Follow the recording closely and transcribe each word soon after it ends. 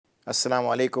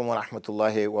Assalamu alaikum wa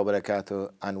rahmatullahi wa barakatuh,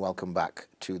 and welcome back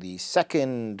to the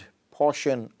second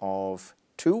portion of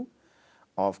 2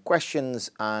 of questions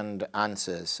and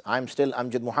answers. I'm still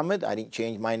Amjad Muhammad. I didn't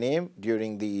change my name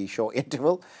during the short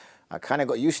interval. I kind of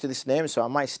got used to this name, so I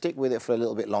might stick with it for a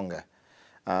little bit longer.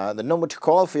 The number to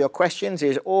call for your questions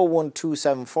is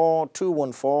 01274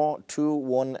 214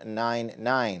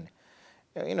 2199.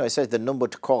 You know, it says the number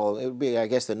to call. It would be, I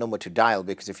guess, the number to dial,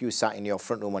 because if you sat in your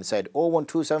front room and said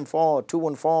 01274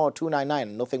 214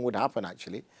 299, nothing would happen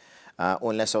actually,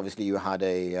 unless obviously you had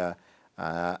a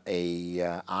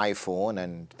iPhone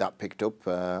and that picked up,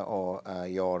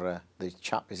 or the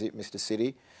chap, is it Mr.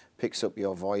 Siri, picks up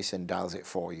your voice and dials it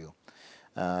for you.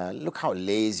 Look how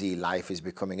lazy life is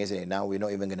becoming, isn't it? Now we're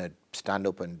not even going to stand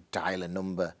up and dial a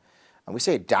number. And we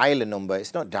say dial a number,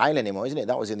 it's not dial anymore, isn't it?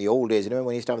 That was in the old days. You know,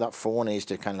 when you used to have that phone and you used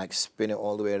to kind of like spin it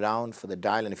all the way around for the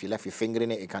dial, and if you left your finger in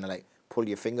it, you kind of like pull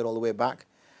your finger all the way back.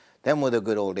 Them were the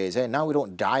good old days. Now we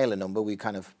don't dial a number, we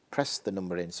kind of press the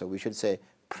number in. So we should say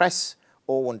press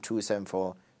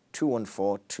 01274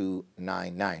 214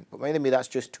 299. But maybe that's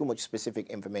just too much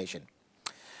specific information.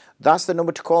 That's the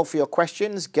number to call for your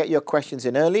questions. Get your questions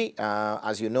in early.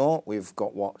 As you know, we've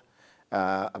got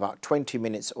about 20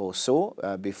 minutes or so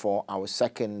before our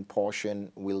second portion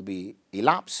will be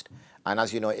elapsed. And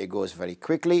as you know, it goes very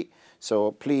quickly.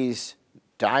 So please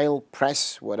dial,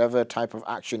 press, whatever type of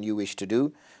action you wish to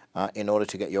do in order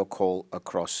to get your call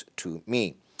across to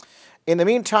me. In the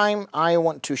meantime, I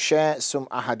want to share some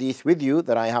ahadith with you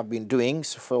that I have been doing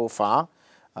so far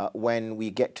when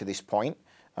we get to this point,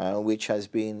 which has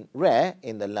been rare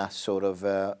in the last sort of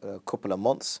couple of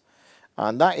months.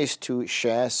 And that is to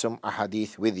share some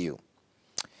ahadith with you.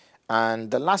 And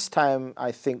the last time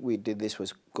I think we did this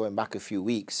was going back a few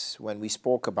weeks, when we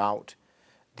spoke about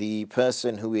the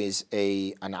person who is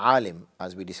an alim,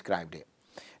 as we described it.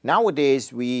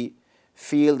 Nowadays, we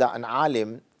feel that an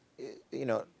alim, you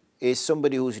know, is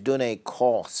somebody who's done a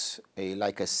course,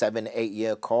 like a 7-8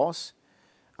 year course.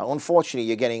 Unfortunately,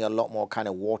 you're getting a lot more kind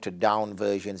of watered down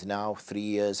versions now, 3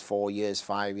 years, 4 years,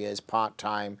 5 years,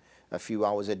 part-time, a few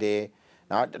hours a day.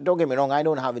 Now, don't get me wrong, I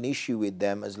don't have an issue with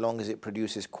them as long as it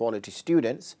produces quality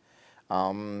students,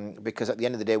 because at the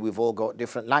end of the day, we've all got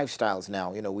different lifestyles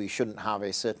now. You know, we shouldn't have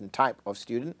a certain type of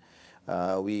student.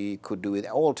 We could do with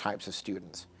all types of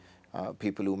students.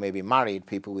 People who may be married,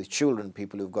 people with children,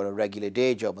 people who've got a regular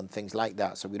day job and things like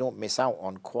that, so we don't miss out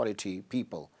on quality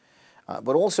people.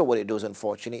 But also what it does,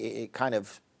 unfortunately, it kind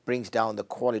of brings down the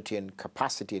quality and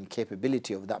capacity and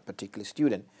capability of that particular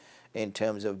student in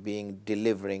terms of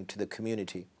delivering to the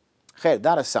community. Khair,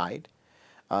 that aside,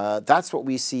 that's what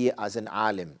we see as an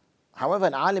alim. However,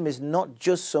 an alim is not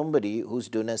just somebody who's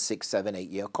done a 6, 7, 8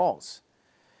 year course.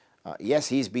 Yes,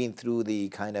 he's been through the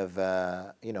kind of,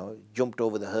 you know, jumped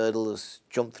over the hurdles,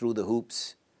 jumped through the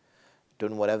hoops,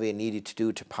 done whatever he needed to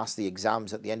do to pass the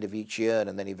exams at the end of each year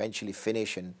and then eventually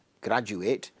finish and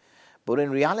graduate. But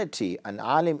in reality, an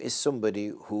alim is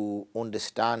somebody who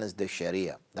understands the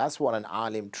Sharia. That's what an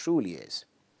alim truly is.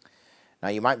 Now,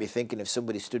 you might be thinking, if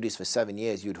somebody studies for 7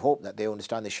 years, you'd hope that they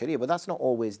understand the Sharia, but that's not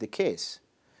always the case.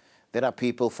 There are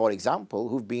people, for example,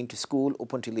 who've been to school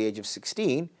up until the age of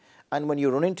 16, and when you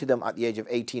run into them at the age of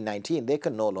 18, 19, they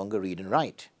can no longer read and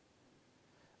write.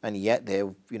 And yet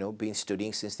they've, you know, been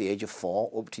studying since the age of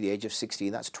 4 up to the age of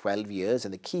 16. That's 12 years,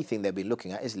 and the key thing they'll be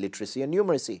looking at is literacy and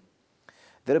numeracy.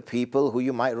 There are people who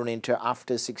you might run into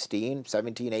after 16,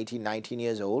 17, 18, 19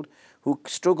 years old who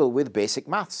struggle with basic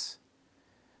maths.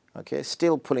 Okay,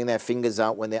 still pulling their fingers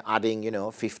out when they're adding, you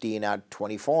know, 15 add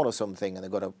 24 or something, and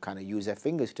they've got to kind of use their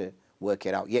fingers to work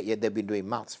it out. Yet they've been doing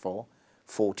maths for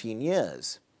 14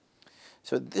 years.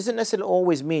 So it doesn't necessarily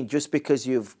always mean just because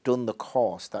you've done the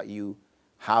course that you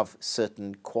have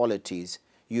certain qualities.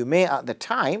 You may at the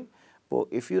time, but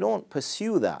if you don't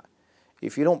pursue that,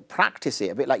 if you don't practice it,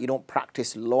 a bit like you don't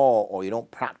practice law, or you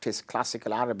don't practice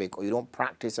classical Arabic, or you don't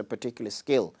practice a particular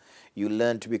skill, you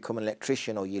learn to become an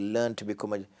electrician, or you learn to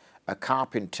become a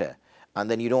carpenter,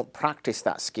 and then you don't practice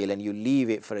that skill and you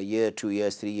leave it for a year, 2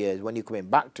 years, 3 years, when you're coming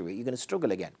back to it, you're going to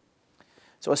struggle again.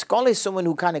 So a scholar is someone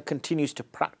who kind of continues to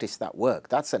practice that work.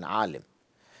 That's an alim.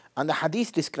 And the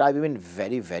hadith describe him in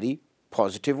very, very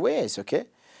positive ways, okay?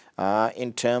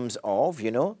 In terms of,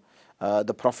 you know,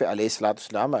 the Prophet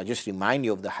ﷺ, I just remind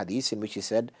you of the hadith in which he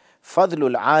said,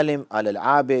 "Fadlul alim ala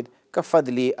al-abid ka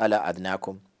fadli ala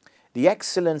adnakum." The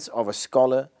excellence of a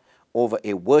scholar over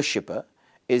a worshipper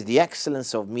is the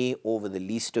excellence of me over the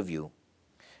least of you.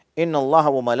 إن الله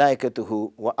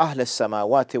وملائكته وأهل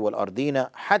السماوات والأرضين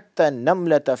حتى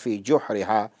النملة في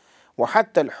جحرها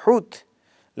وحتى الحوت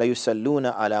ليصلون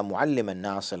على معلم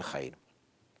الناس الخير.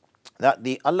 that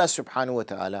the Allah subhanahu wa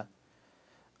ta'ala,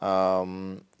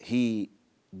 He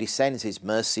descends His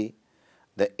mercy.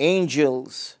 The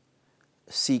angels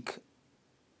seek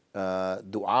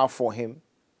dua for Him,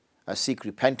 seek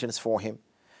repentance for Him.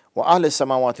 Wa ahl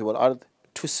samawati wal ard,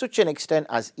 to such an extent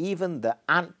as even the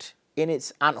ant in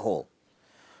its anthole.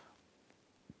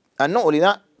 And not only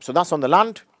that, so that's on the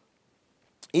land,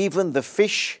 even the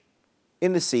fish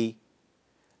in the sea,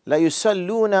 la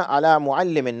yusalluna ala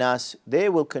muallimin nas, they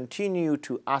will continue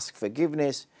to ask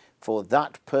forgiveness for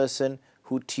that person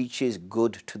who teaches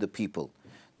good to the people.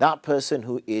 That person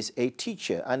who is a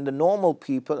teacher. And the normal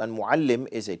people, and muallim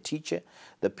is a teacher,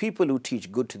 the people who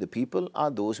teach good to the people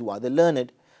are those who are the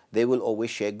learned. They will always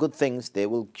share good things, they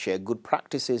will share good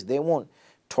practices, they won't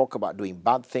talk about doing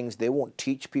bad things, they won't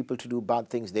teach people to do bad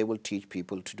things, they will teach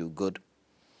people to do good.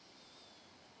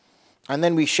 And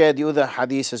then we share the other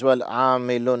hadith as well,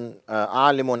 alimun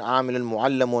amilun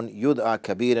muallamun yud'a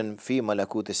kabiran fi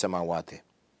malakuti samawati.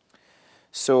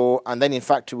 So, and then in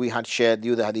fact we had shared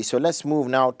the other hadith. So let's move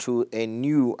now to a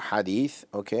new hadith,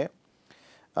 okay?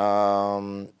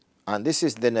 And this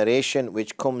is the narration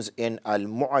which comes in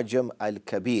Al-Mu'ajam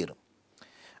Al-Kabir.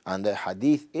 And the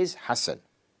hadith is Hasan.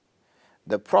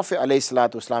 The Prophet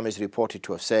ﷺ is reported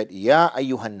to have said, Ya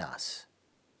ayyuhan nas,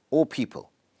 O people,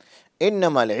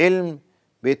 innama al-ilm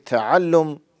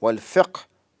bit-ta'allum wal-fiqh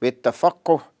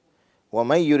bit-tafaqquh wa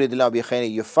man yuridillahu bi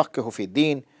khayrin yufaqihu fi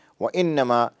din wa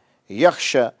innama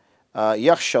yakhsha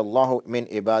Allahu min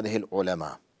ibadihi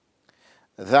al-ulama.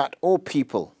 That, O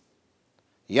people,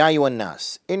 Ya ayyuhan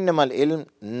nas, innama al-ilm,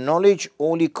 knowledge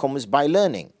only comes by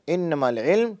learning. Innama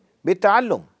al-ilm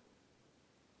bit-ta'allum.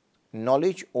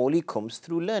 Knowledge only comes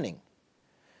through learning.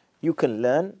 You can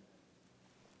learn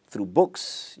through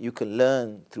books, you can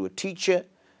learn through a teacher.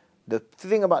 The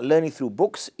thing about learning through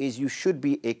books is you should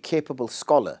be a capable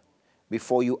scholar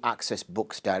before you access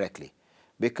books directly,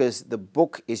 because the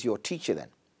book is your teacher then.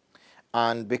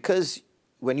 And because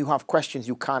when you have questions,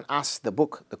 you can't ask the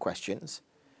book the questions,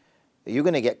 you're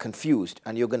going to get confused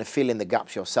and you're going to fill in the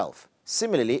gaps yourself.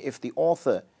 Similarly, if the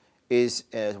author is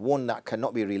one that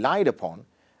cannot be relied upon,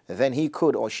 then he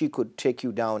could or she could take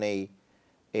you down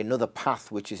another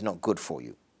path which is not good for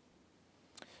you.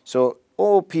 So,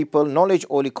 O people, knowledge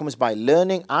only comes by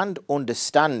learning and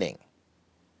understanding.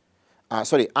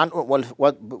 Fiqh.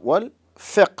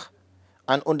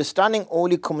 And understanding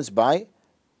only comes by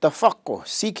tafaqquh,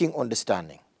 seeking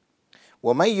understanding.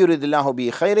 وَمَن يُرِدِ اللَّهُ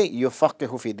بِهِ خَيْرٍ يُفَقِّهُ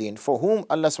فِي دِينٍ. For whom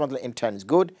Allah subhanahu wa ta'ala intends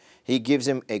good, He gives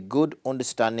him a good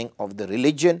understanding of the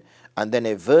religion. And then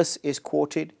a verse is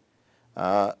quoted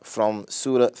from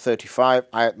Surah 35,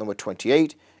 ayat number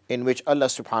 28, in which Allah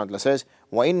subhanahu wa ta'ala says,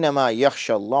 وَإِنَّمَا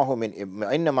يَخْشَى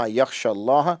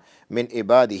اللَّهَ مِنْ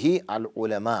إِبَادِهِ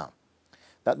الْعُلَمَاءِ.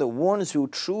 That the ones who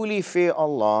truly fear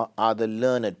Allah are the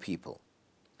learned people.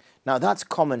 Now that's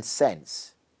common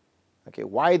sense. Okay,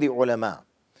 why the ulama?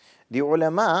 The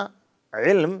ulama,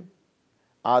 ilm,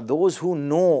 are those who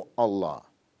know Allah.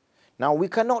 Now we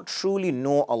cannot truly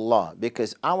know Allah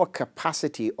because our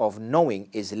capacity of knowing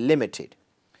is limited.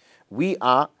 We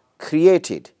are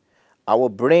created. Our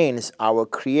brains are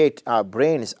created. Our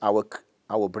brains are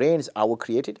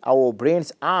created.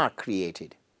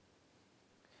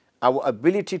 Our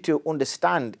ability to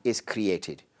understand is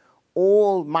created.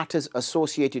 All matters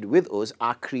associated with us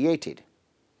are created.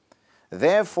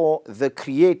 Therefore, the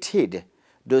created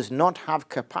does not have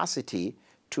capacity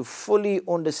to fully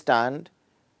understand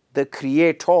the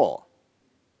creator.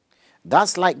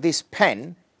 That's like this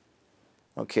pen,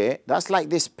 okay? That's like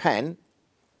this pen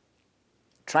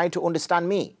trying to understand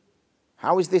me.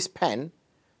 How is this pen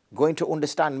going to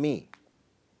understand me?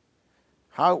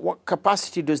 What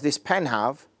capacity does this pen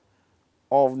have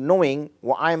of knowing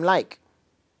what I'm like?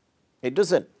 It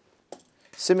doesn't.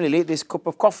 Similarly, this cup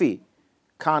of coffee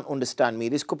can't understand me.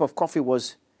 This cup of coffee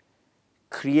was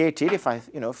created, if I,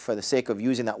 for the sake of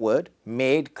using that word,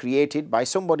 made, created by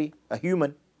somebody, a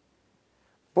human.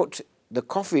 But the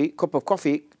cup of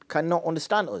coffee cannot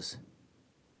understand us.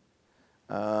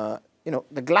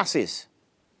 The glasses,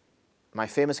 my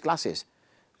famous glasses,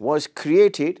 was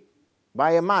created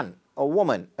by a man, a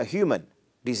woman, a human,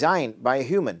 designed by a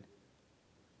human.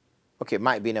 Okay, it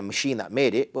might have been a machine that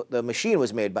made it, but the machine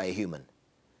was made by a human.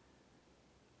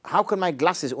 How can my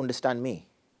glasses understand me?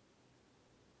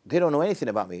 They don't know anything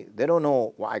about me. They don't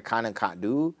know what I can and can't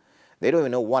do. They don't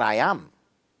even know what I am.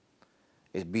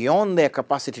 It's beyond their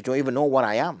capacity to even know what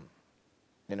I am.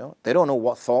 They don't know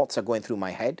what thoughts are going through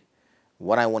my head,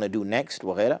 what I want to do next,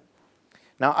 whatever.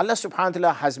 Now, Allah subhanahu wa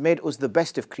ta'ala has made us the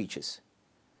best of creatures.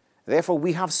 Therefore,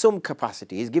 we have some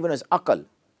capacity. He's given us aql.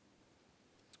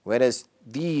 Whereas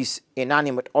these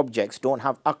inanimate objects don't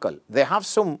have aql. They have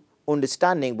some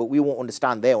understanding, but we won't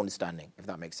understand their understanding, if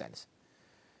that makes sense.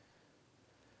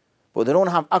 But they don't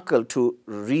have akal to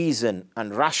reason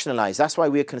and rationalize. That's why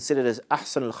we are considered as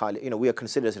ahsan al-khaliq. We are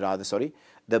considered as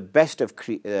the best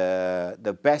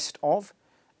of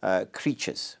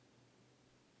creatures.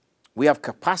 We have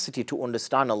capacity to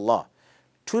understand Allah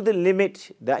to the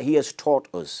limit that He has taught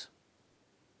us.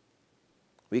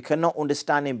 We cannot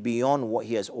understand Him beyond what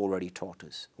He has already taught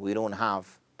us. We don't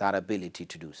have that ability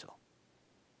to do so.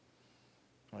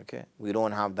 Okay? We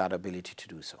don't have that ability to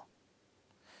do so.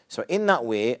 So in that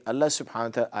way, Allah subhanahu wa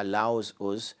ta'ala allows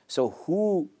us. So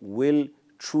who will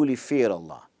truly fear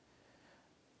Allah?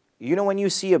 When you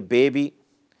see a baby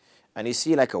and you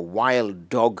see like a wild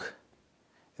dog,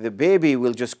 the baby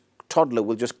toddler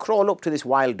will just crawl up to this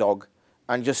wild dog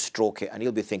and just stroke it, and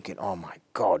he'll be thinking, oh my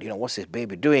God, what's this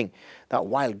baby doing? That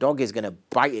wild dog is going to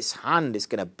bite his hand, it's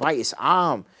going to bite his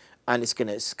arm, and it's going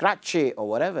to scratch it or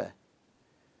whatever.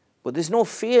 But there's no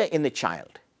fear in the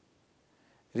child.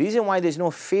 The reason why there's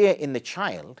no fear in the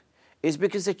child is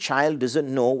because the child doesn't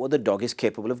know what the dog is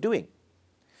capable of doing.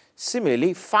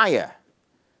 Similarly, fire.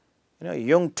 A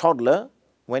young toddler,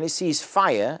 when it sees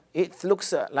fire, it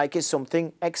looks like it's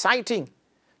something exciting.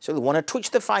 So they want to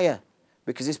touch the fire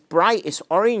because it's bright, it's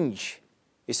orange,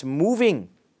 it's moving.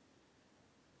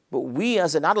 But we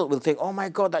as an adult will think, oh my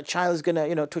God, that child is going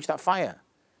to, touch that fire.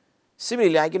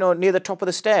 Similarly, like, near the top of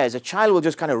the stairs, a child will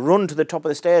just kind of run to the top of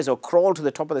the stairs or crawl to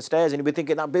the top of the stairs, and you'll be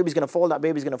thinking, that baby's going to fall, that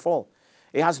baby's going to fall.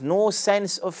 It has no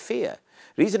sense of fear.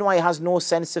 Reason why it has no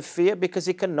sense of fear, because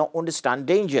it cannot understand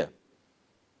danger.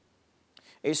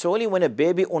 It's only when a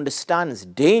baby understands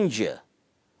danger,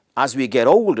 as we get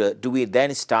older, do we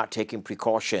then start taking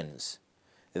precautions.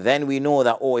 Then we know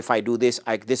that, oh, if I do this,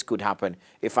 this could happen.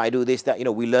 If I do this, that,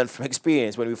 we learn from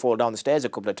experience. When we fall down the stairs a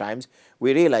couple of times,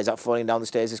 we realize that falling down the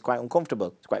stairs is quite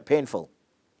uncomfortable. It's quite painful.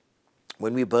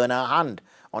 When we burn our hand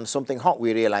on something hot,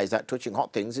 we realize that touching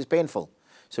hot things is painful.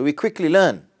 So we quickly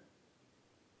learn.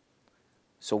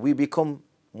 So we become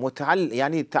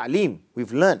ta'lim.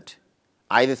 We've learnt,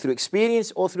 either through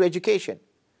experience or through education.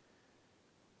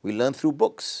 We learn through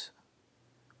books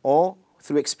or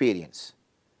through experience.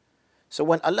 So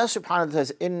when Allah subhanahu wa ta'ala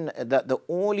says that the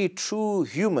only true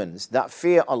humans that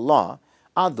fear Allah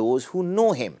are those who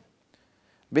know Him.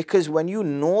 Because when you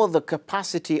know the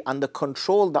capacity and the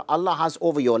control that Allah has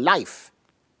over your life,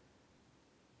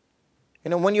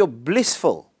 when you're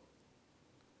blissful,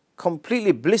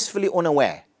 completely blissfully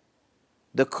unaware,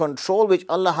 the control which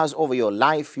Allah has over your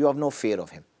life, you have no fear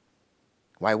of Him.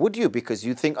 Why would you? Because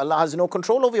you think Allah has no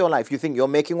control over your life. You think you're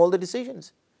making all the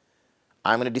decisions.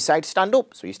 I'm going to decide to stand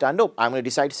up, so you stand up. I'm going to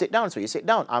decide to sit down, so you sit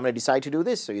down. I'm going to decide to do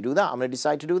this, so you do that. I'm going to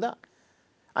decide to do that.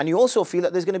 And you also feel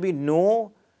that there's going to be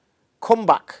no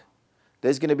comeback.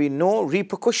 There's going to be no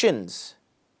repercussions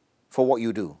for what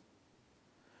you do.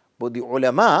 But the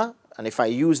ulama, and if I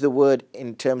use the word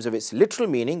in terms of its literal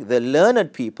meaning, the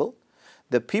learned people,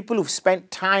 the people who've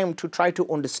spent time to try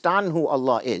to understand who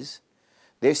Allah is,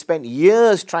 they've spent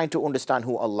years trying to understand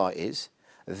who Allah is,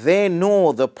 they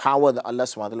know the power that Allah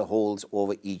subhanahu wa ta'ala holds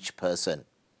over each person.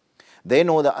 They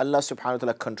know that Allah subhanahu wa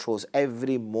ta'ala controls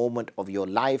every moment of your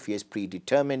life. He has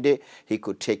predetermined it. He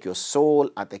could take your soul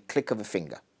at the click of a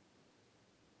finger.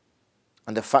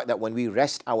 And the fact that when we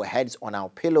rest our heads on our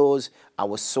pillows,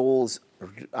 our souls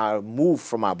are moved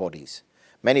from our bodies.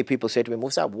 Many people say to me,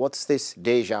 Musa, what's this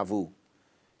deja vu?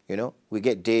 We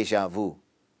get deja vu,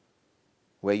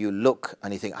 where you look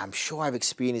and you think, I'm sure I've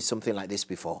experienced something like this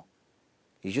before.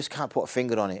 You just can't put a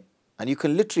finger on it. And you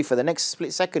can literally, for the next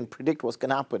split second, predict what's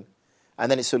going to happen. And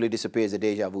then it suddenly disappears, the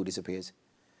deja vu disappears.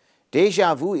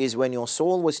 Deja vu is when your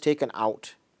soul was taken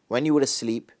out, when you were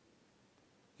asleep,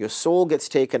 your soul gets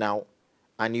taken out,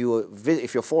 and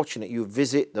if you're fortunate, you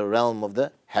visit the realm of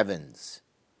the heavens.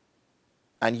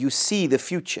 And you see the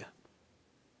future.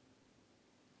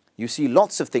 You see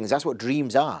lots of things. That's what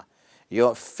dreams are.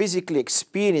 You're physically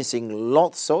experiencing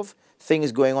lots of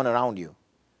things going on around you.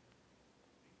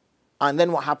 And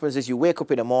then what happens is you wake up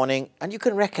in the morning and you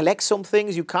can recollect some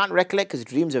things you can't recollect because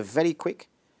dreams are very quick.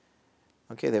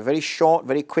 Okay, they're very short,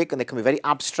 very quick, and they can be very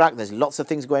abstract. There's lots of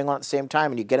things going on at the same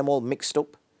time and you get them all mixed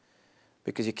up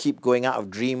because you keep going out of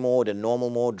dream mode and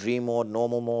normal mode, dream mode,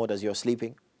 normal mode as you're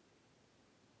sleeping.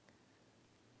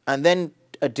 And then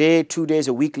a day, 2 days,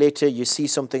 a week later, you see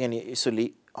something and you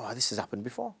suddenly, oh, this has happened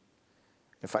before.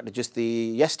 In fact, just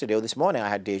yesterday or this morning I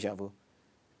had deja vu.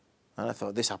 And I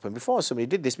thought, this happened before. Somebody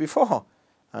did this before.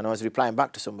 And I was replying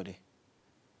back to somebody.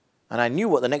 And I knew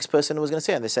what the next person was going to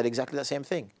say. And they said exactly the same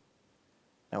thing.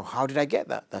 Now, how did I get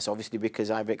that? That's obviously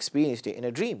because I've experienced it in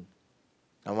a dream.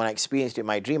 And when I experienced it in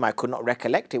my dream, I could not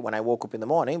recollect it when I woke up in the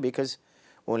morning because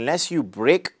unless you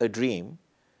break a dream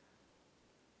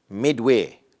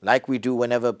midway, like we do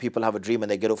whenever people have a dream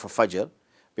and they get up for Fajr,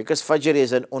 because Fajr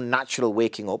is an unnatural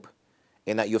waking up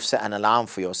in that you've set an alarm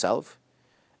for yourself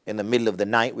in the middle of the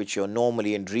night, which you're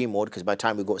normally in dream mode, because by the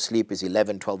time we go to sleep is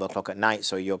 11, 12 o'clock at night,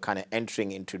 so you're kind of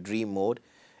entering into dream mode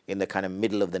in the kind of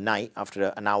middle of the night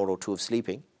after an hour or two of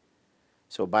sleeping.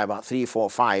 So by about 3, 4,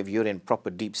 5, you're in proper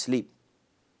deep sleep.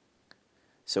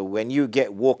 So when you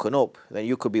get woken up, then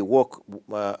you could be you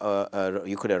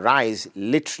could arise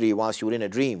literally whilst you were in a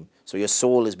dream. So your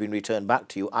soul has been returned back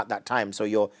to you at that time. So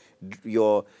your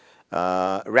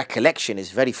recollection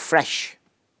is very fresh.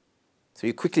 So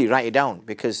you quickly write it down,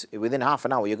 because within half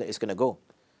an hour it's going to go.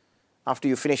 After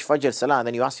you finish Fajr Salah, and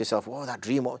then you ask yourself, oh, that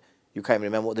dream, you can't even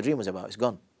remember what the dream was about. It's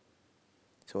gone.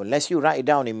 So unless you write it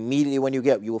down immediately when you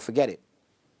get up, you will forget it.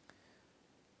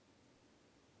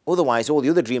 Otherwise, all the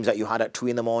other dreams that you had at 2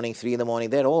 in the morning, 3 in the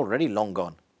morning, they're already long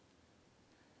gone.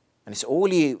 And it's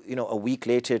only, a week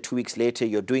later, 2 weeks later,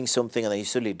 you're doing something and then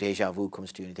suddenly deja vu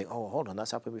comes to you and you think, oh, hold on,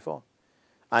 that's happened before.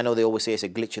 I know they always say it's a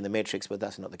glitch in the matrix, but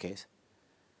that's not the case.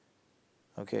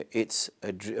 Okay, it's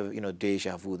a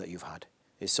deja vu that you've had.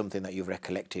 It's something that you've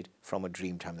recollected from a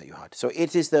dream time that you had. So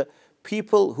it is the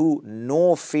people who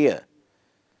know fear.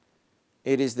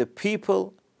 It is the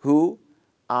people who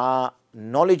are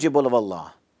knowledgeable of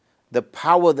Allah, the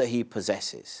power that He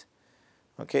possesses.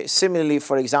 Okay, similarly,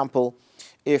 for example,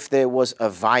 if there was a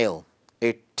vial,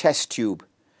 a test tube,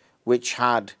 which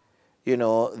had,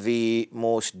 the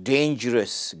most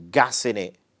dangerous gas in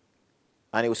it,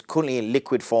 and it was currently in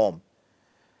liquid form,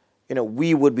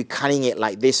 we would be carrying it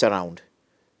like this around,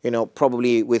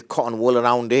 probably with cotton wool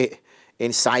around it,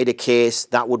 inside a case,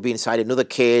 that would be inside another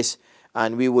case,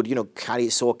 and we would, carry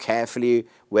it so carefully,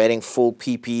 wearing full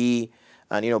PPE,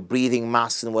 and, breathing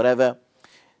masks and whatever.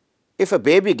 If a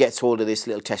baby gets hold of this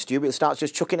little test tube, it starts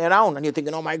just chucking it around, and you're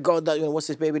thinking, oh my God, what's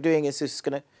this baby doing? Is this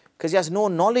gonna? Because he has no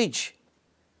knowledge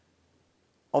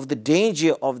of the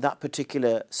danger of that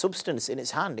particular substance in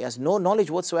its hand. He has no knowledge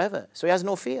whatsoever, so he has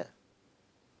no fear.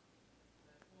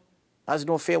 Has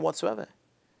no fear whatsoever.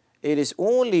 It is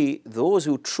only those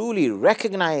who truly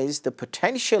recognize the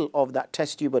potential of that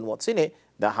test tube and what's in it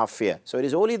that have fear. So it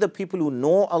is only the people who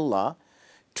know Allah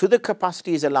to the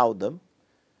capacity is allowed them.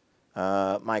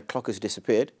 My clock has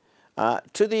disappeared.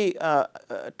 To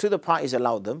the part is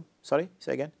allowed them. Sorry,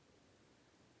 say again.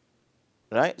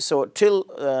 Right. So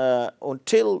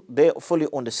until they fully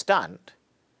understand,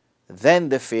 then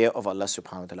the fear of Allah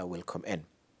subhanahu wa ta'ala will come in.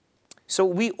 So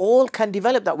we all can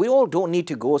develop that. We all don't need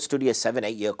to go study a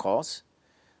 7-8 year course.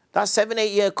 That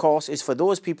 7-8 year course is for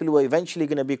those people who are eventually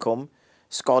going to become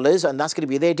scholars, and that's going to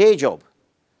be their day job.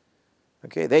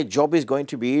 Okay, their job is going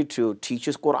to be to teach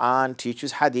us Quran, teach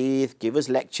us Hadith, give us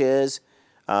lectures,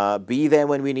 be there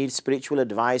when we need spiritual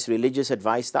advice, religious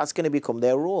advice. That's going to become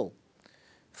their role.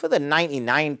 For the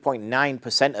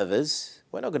 99.9% of us,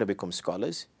 we're not going to become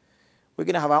scholars. We're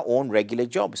going to have our own regular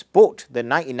jobs. But the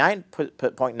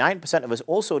 99.9% of us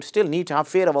also still need to have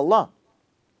fear of Allah.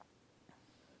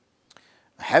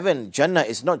 Heaven, Jannah,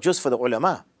 is not just for the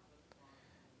ulama.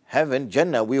 Heaven,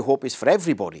 Jannah, we hope is for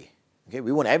everybody. Okay,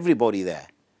 we want everybody there.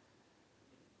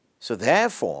 So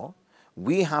therefore,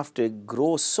 we have to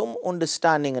grow some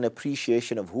understanding and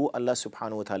appreciation of who Allah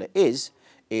subhanahu wa ta'ala is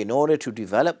in order to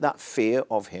develop that fear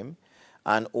of Him,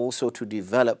 and also to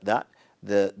develop that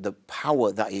the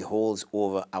power that He holds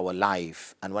over our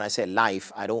life. And when I say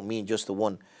life, I don't mean just the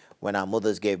one when our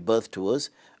mothers gave birth to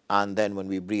us and then when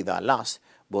we breathe our last,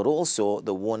 but also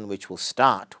the one which will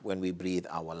start when we breathe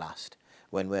our last,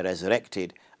 when we're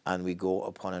resurrected and we go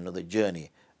upon another journey,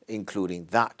 including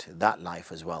that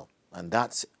life as well. And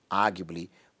that's arguably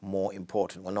more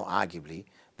important. Well, not arguably,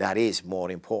 that is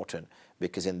more important,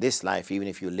 because in this life, even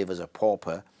if you live as a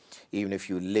pauper, even if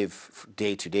you live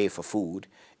day to day for food,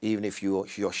 even if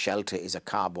your shelter is a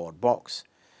cardboard box,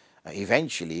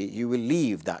 eventually you will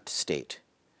leave that state.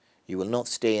 You will not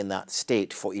stay in that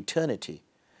state for eternity.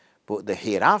 But the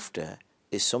hereafter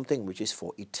is something which is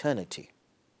for eternity.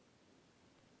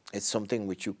 It's something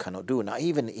which you cannot do. Now,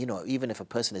 even if a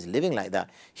person is living like that,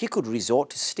 he could resort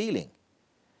to stealing.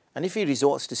 And if he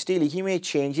resorts to stealing, he may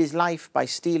change his life by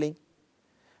stealing.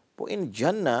 But in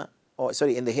Jannah,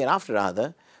 in the hereafter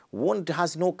rather, one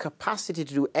has no capacity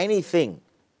to do anything.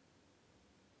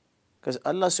 Because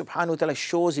Allah subhanahu wa ta'ala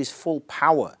shows His full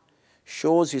power,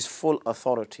 shows His full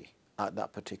authority at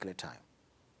that particular time.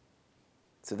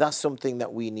 So that's something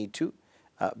that we need to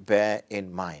bear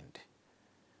in mind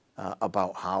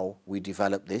about how we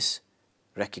develop this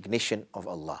recognition of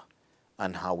Allah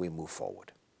and how we move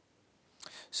forward.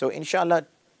 So inshallah,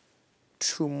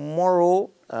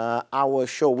 tomorrow, our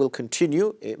show will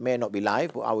continue. It may not be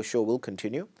live, but our show will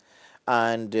continue.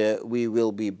 And we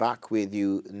will be back with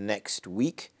you next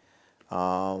week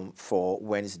for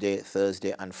Wednesday,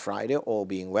 Thursday, and Friday, all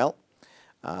being well.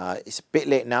 It's a bit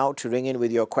late now to ring in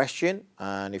with your question.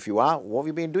 And if you are, what have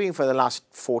you been doing for the last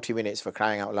 40 minutes, for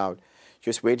crying out loud?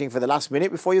 Just waiting for the last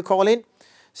minute before you call in?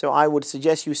 So I would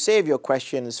suggest you save your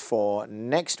questions for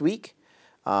next week.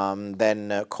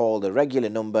 Then call the regular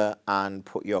number and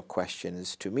put your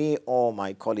questions to me or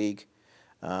my colleague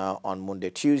on Monday,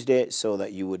 Tuesday, so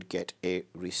that you would get a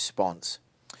response.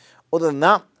 Other than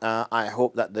that, I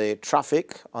hope that the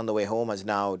traffic on the way home has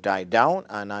now died down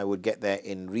and I would get there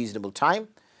in reasonable time.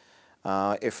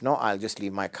 If not, I'll just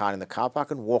leave my car in the car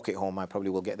park and walk it home. I probably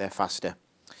will get there faster.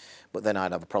 But then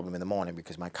I'd have a problem in the morning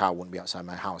because my car wouldn't be outside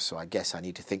my house. So I guess I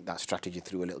need to think that strategy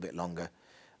through a little bit longer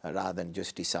rather than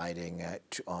just deciding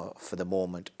for the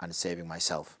moment and saving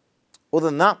myself. Other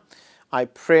than that, I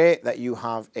pray that you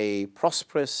have a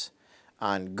prosperous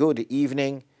and good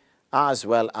evening as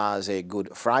well as a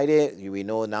good Friday. We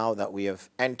know now that we have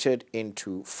entered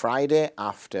into Friday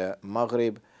after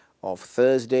Maghrib of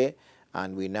Thursday,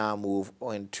 and we now move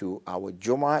into our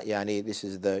Jummah. Yani this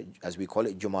is the, as we call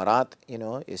it, Jumarat,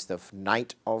 it's the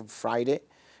night of Friday,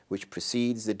 which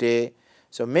precedes the day.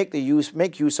 So make use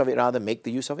of it, make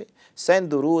the use of it.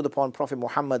 Send durood upon Prophet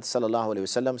Muhammad sallallahu alaihi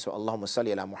wasallam. So Allahumma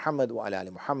salli ala Muhammad wa ala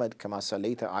ali Muhammad kama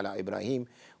sallaita ala Ibrahim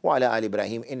wa ala ali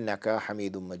Ibrahim innaka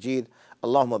Hamidum Majid.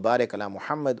 Allahumma barik ala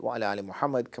Muhammad wa ala ali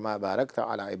Muhammad kama barakta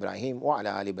ala Ibrahim wa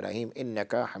ala ali Ibrahim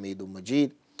innaka Hamidum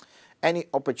Majid. Any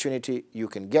opportunity you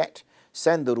can get,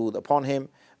 send durood upon him.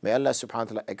 May Allah subhanahu wa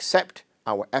ta'ala accept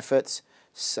our efforts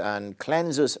and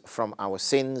cleanse us from our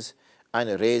sins and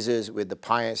erase us with the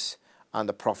pious and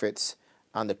the prophets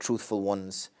and the truthful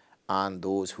ones and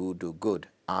those who do good.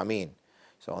 Ameen.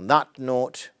 So on that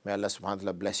note, may Allah subhanahu wa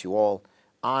ta'ala bless you all.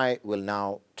 I will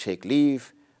now take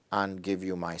leave and give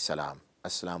you my salam.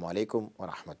 Assalamu alaikum wa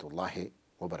rahmatullahi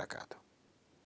wa barakatuh.